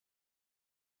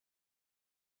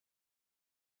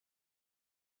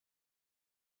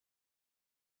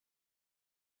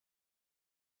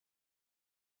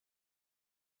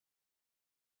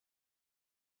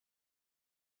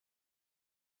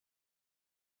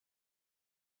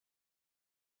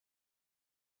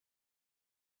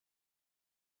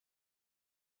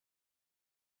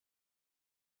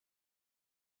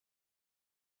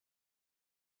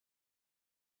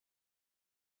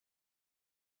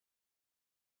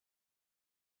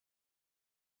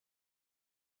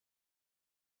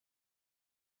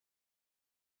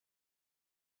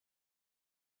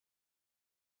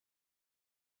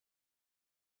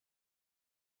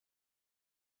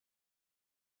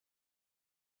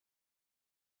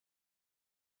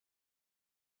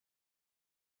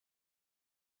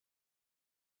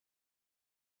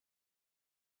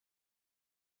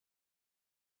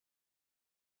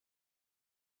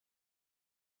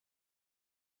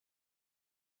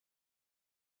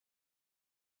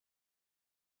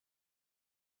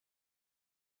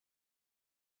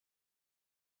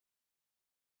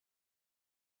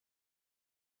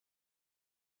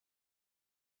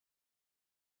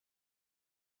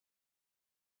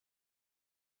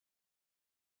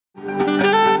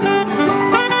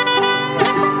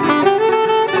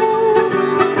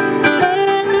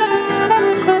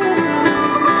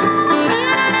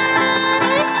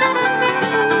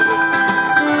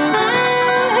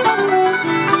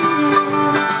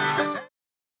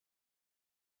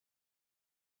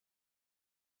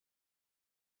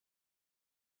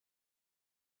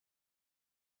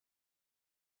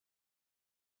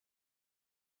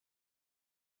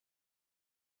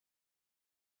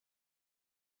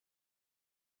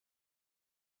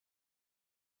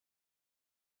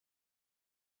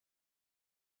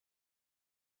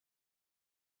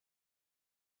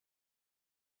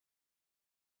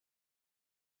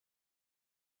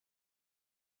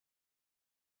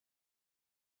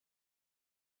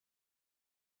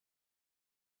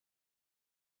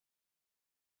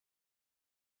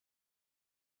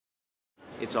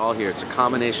It's all here. It's a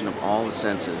combination of all the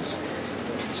senses.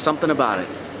 Something about it.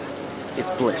 It's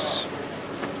bliss.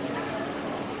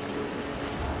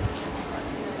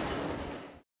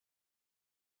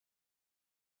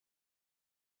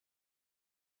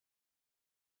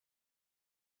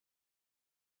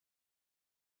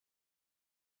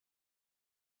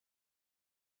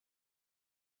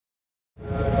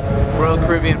 Royal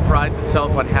Caribbean prides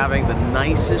itself on having the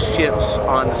nicest ships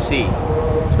on the sea,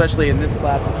 especially in this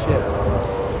class of ship.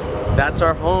 That's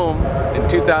our home in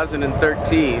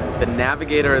 2013, the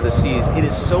Navigator of the Seas. It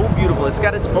is so beautiful. It's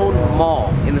got its own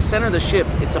mall. In the center of the ship,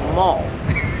 it's a mall.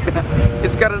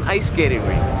 It's got an ice skating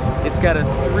rink. It's got a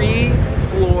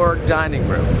 3-floor dining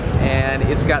room, and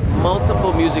it's got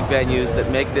multiple music venues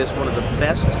that make this one of the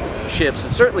best ships.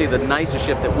 It's certainly the nicest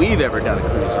ship that we've ever done a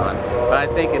cruise on, but I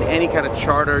think in any kind of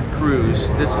chartered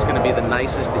cruise, this is going to be the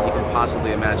nicest that you can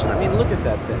possibly imagine. I mean, look at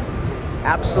that thing.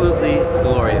 Absolutely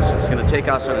glorious. It's going to take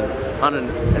us on an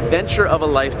adventure of a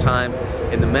lifetime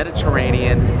in the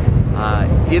Mediterranean,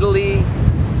 Italy,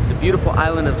 the beautiful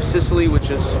island of Sicily, which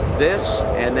is this,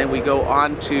 and then we go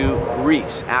on to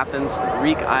Greece, Athens, the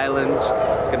Greek islands.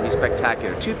 It's going to be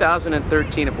spectacular.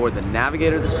 2013 aboard the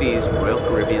Navigator of the Seas Royal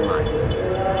Caribbean Line.